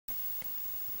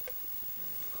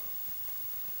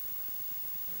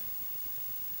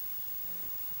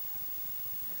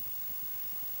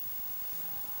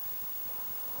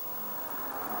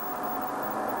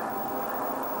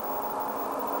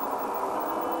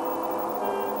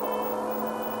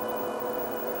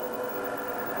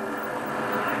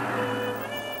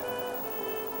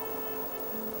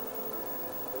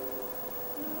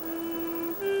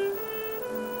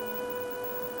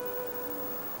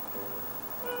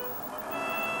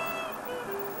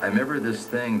I remember this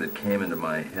thing that came into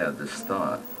my head, this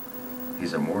thought.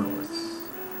 He's immortal.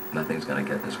 Nothing's going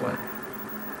to get this way.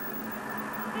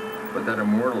 But that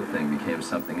immortal thing became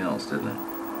something else, didn't it?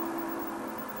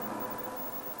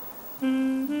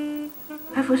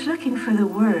 I was looking for the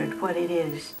word, what it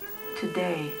is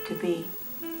today to be.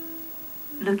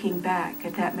 Looking back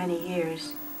at that many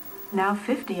years, now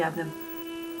 50 of them,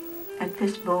 at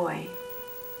this boy,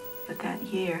 at that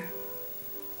year.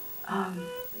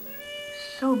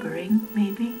 Sobering,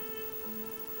 maybe.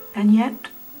 And yet,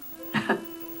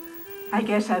 I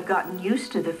guess I've gotten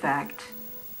used to the fact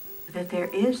that there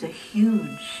is a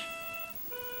huge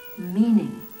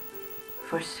meaning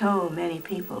for so many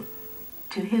people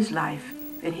to his life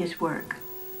and his work.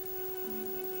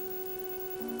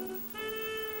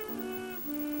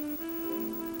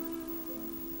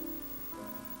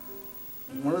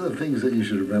 One of the things that you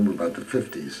should remember about the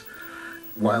 50s,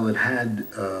 while it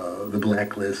had the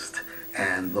blacklist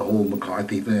and the whole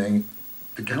McCarthy thing,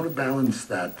 to counterbalance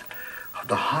that,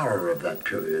 the horror of that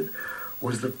period,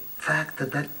 was the fact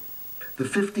that the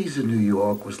 50s in New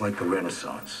York was like the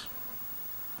Renaissance.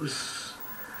 It was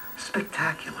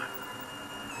spectacular.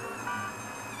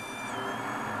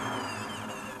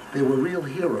 They were real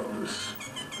heroes.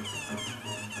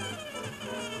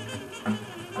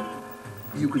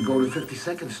 You could go to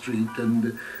 52nd Street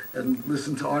and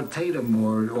listen to Art Tatum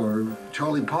or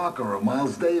Charlie Parker or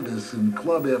Miles Davis and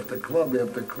club after club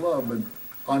after club. And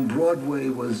on Broadway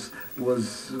was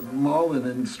Marvin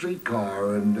and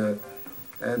Streetcar and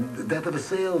The Death of a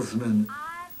Salesman.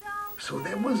 So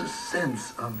there was a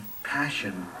sense of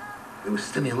passion. There was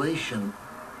stimulation.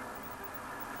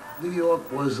 New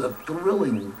York was a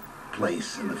thrilling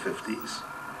place in the 50s.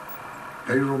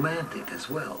 Very romantic as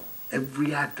well.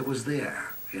 Every actor was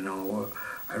there, you know.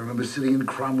 I remember sitting in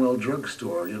Cromwell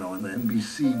Drugstore, you know, in the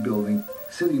NBC building,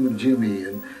 sitting with Jimmy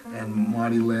and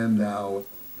Marty Landau.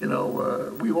 You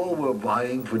know, we all were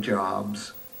vying for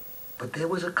jobs, but there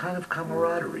was a kind of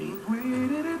camaraderie.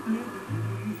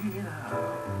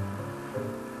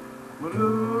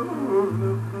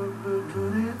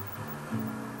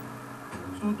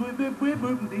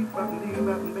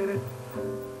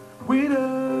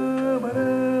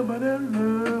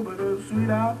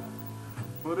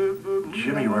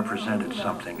 Jimmy represented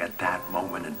something at that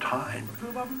moment in time.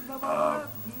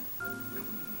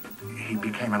 He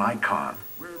became an icon.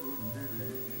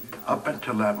 Up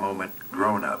until that moment,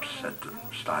 grown-ups set the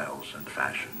styles and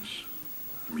fashions,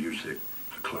 the music,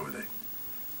 the clothing.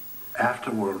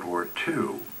 After World War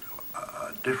II,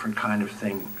 a different kind of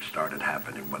thing started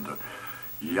happening when the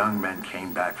young men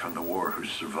came back from the war who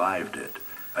survived it.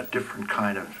 A different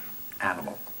kind of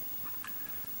animal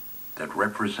that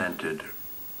represented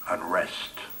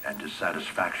unrest and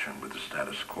dissatisfaction with the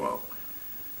status quo.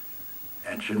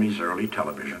 And Jimmy's early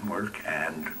television work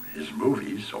and his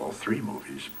movies, all three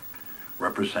movies,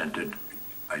 represented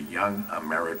a young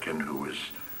American who was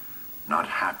not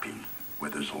happy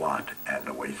with his lot and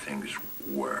the way things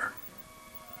were.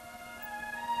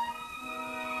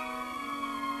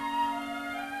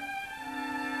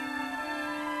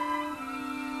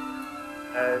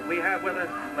 We have with us,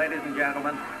 ladies and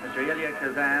gentlemen, Mr. Elia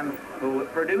Kazan, who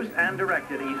produced and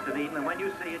directed East of Eden, and when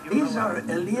you see it, you These are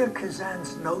Elia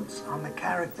Kazan's notes on the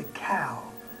character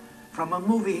Cal from a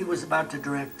movie he was about to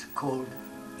direct called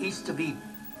East of Eden.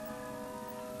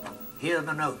 Here are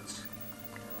the notes.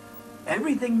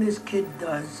 Everything this kid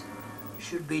does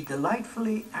should be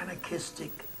delightfully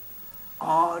anarchistic,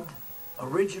 odd,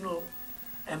 original,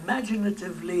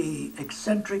 imaginatively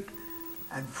eccentric,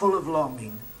 and full of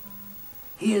longing.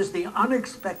 He is the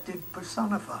unexpected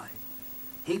personified.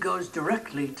 He goes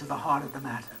directly to the heart of the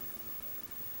matter.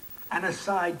 An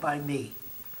aside by me.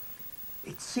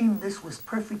 It seemed this was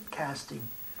perfect casting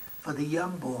for the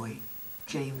young boy,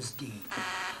 James Dean.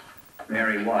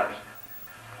 Mary was.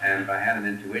 And I had an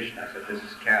intuition. I said, this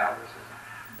is Cal.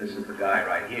 This is the guy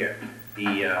right here.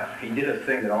 He did a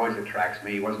thing that always attracts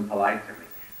me. He wasn't polite to me.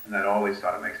 And that always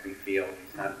sort of makes me feel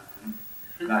he's not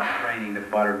training to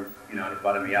butter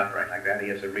me up right like that. He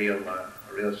has a real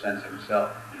sense of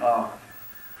himself. Oh,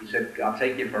 he said, I'll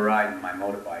take you for a ride in my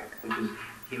motorbike,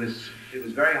 it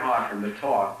was very hard for him to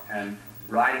talk, and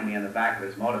riding me on the back of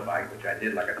his motorbike, which I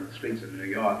did like on the streets of New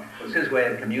York, was his way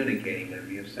of communicating with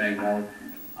me, of saying, well,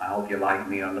 I hope you like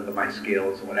me, or look at my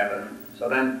skills, or whatever. So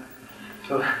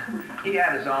he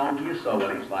had his own, you saw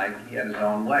what he's like, he had his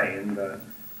own way, and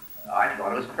I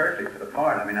thought it was perfect for the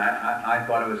part. I mean, I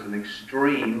thought it was an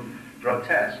extreme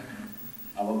grotesque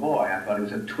of a boy. I thought he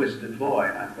was a twisted boy,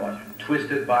 and I thought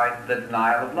twisted by the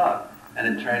denial of love. And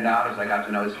it turned out, as I got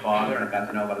to know his father and I got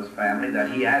to know about his family,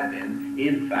 that he had been,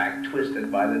 in fact,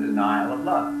 twisted by the denial of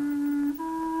love.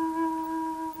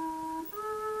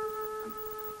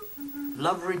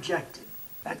 love rejected.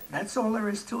 That's all there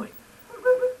is to it.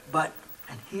 But,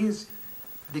 and here's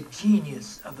the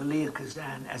genius of Elia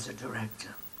Kazan as a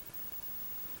director.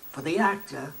 For the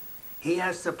actor, he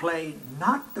has to play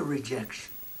not the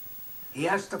rejection. He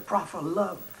has to proffer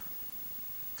love.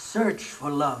 Search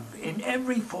for love in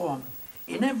every form,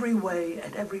 in every way,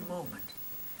 at every moment.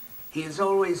 He is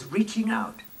always reaching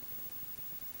out.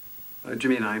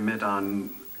 Jimi and I met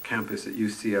on campus at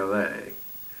UCLA.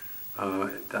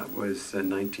 That was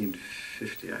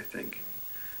 1950, I think.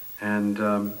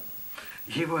 And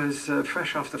he was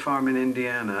fresh off the farm in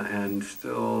Indiana and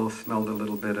still smelled a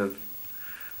little bit of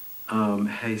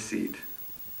hayseed.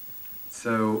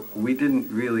 So we didn't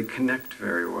really connect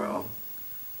very well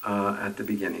at the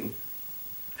beginning.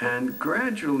 And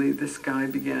gradually this guy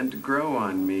began to grow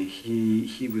on me. He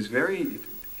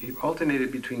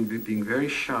alternated between being very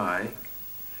shy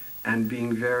and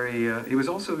being very, he was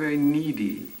also very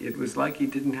needy. It was like he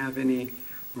didn't have any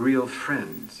real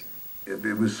friends.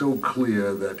 It was so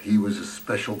clear that he was a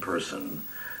special person.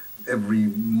 Every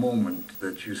moment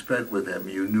that you spent with him,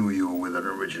 you knew you were with an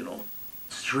original.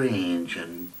 Strange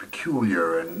and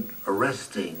peculiar and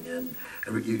arresting, and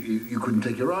you couldn't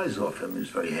take your eyes off him. He was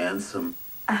very handsome.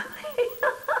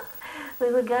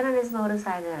 We would get on his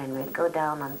motorcycle and we'd go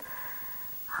down on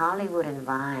Hollywood and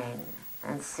Vine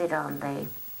and sit on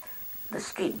the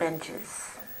street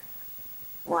benches,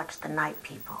 watch the night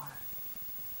people.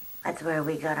 That's where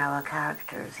we got our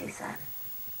characters, he said.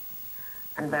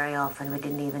 And very often we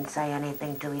didn't even say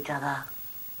anything to each other.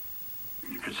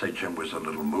 You could say Jim was a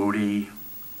little moody.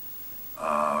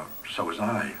 So was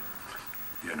I,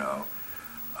 you know.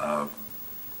 A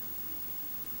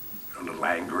little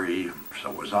angry,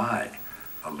 so was I.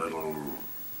 A little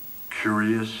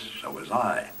curious, so was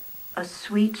I. A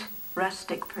sweet,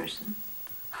 rustic person.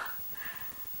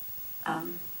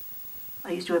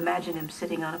 I used to imagine him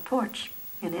sitting on a porch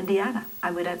in Indiana.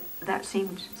 That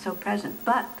seemed so present.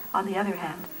 But, on the other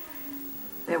hand,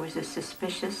 there was a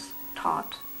suspicious,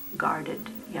 taut, guarded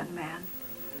young man.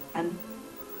 And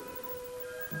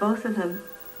both of them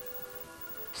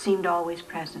seemed always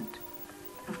present.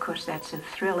 Of course, that's a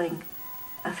thrilling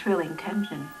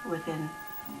tension within.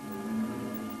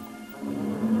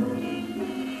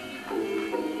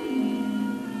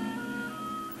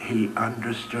 He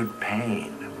understood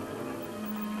pain.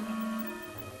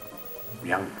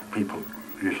 Young people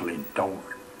usually don't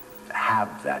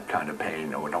have that kind of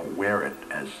pain or don't wear it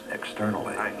as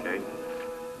externally. Okay.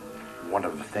 One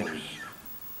of the things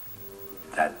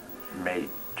that made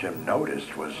Jim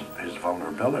notice was his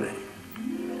vulnerability.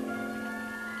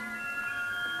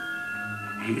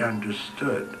 He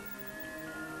understood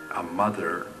a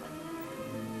mother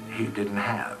he didn't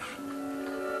have.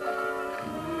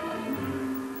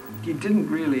 He didn't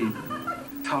really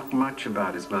talk much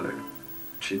about his mother.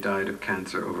 She died of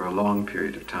cancer over a long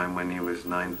period of time when he was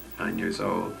nine years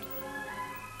old,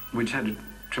 which had a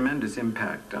tremendous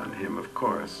impact on him, of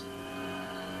course.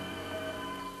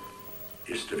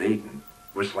 East of Eden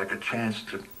was like a chance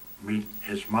to meet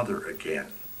his mother again,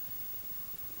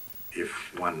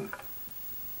 if one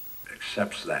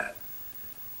accepts that.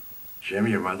 Jim,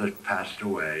 your mother passed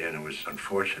away, and it was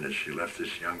unfortunate. She left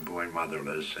this young boy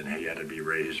motherless, and he had to be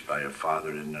raised by a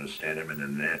father who didn't understand him, and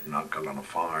an aunt and uncle on a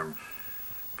farm.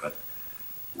 But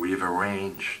we've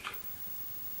arranged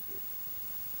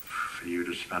for you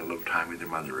to spend a little time with your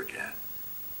mother again.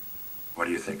 What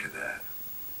do you think of that?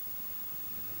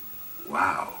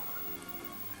 Wow.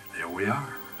 There we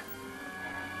are.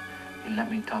 You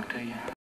let me talk to you?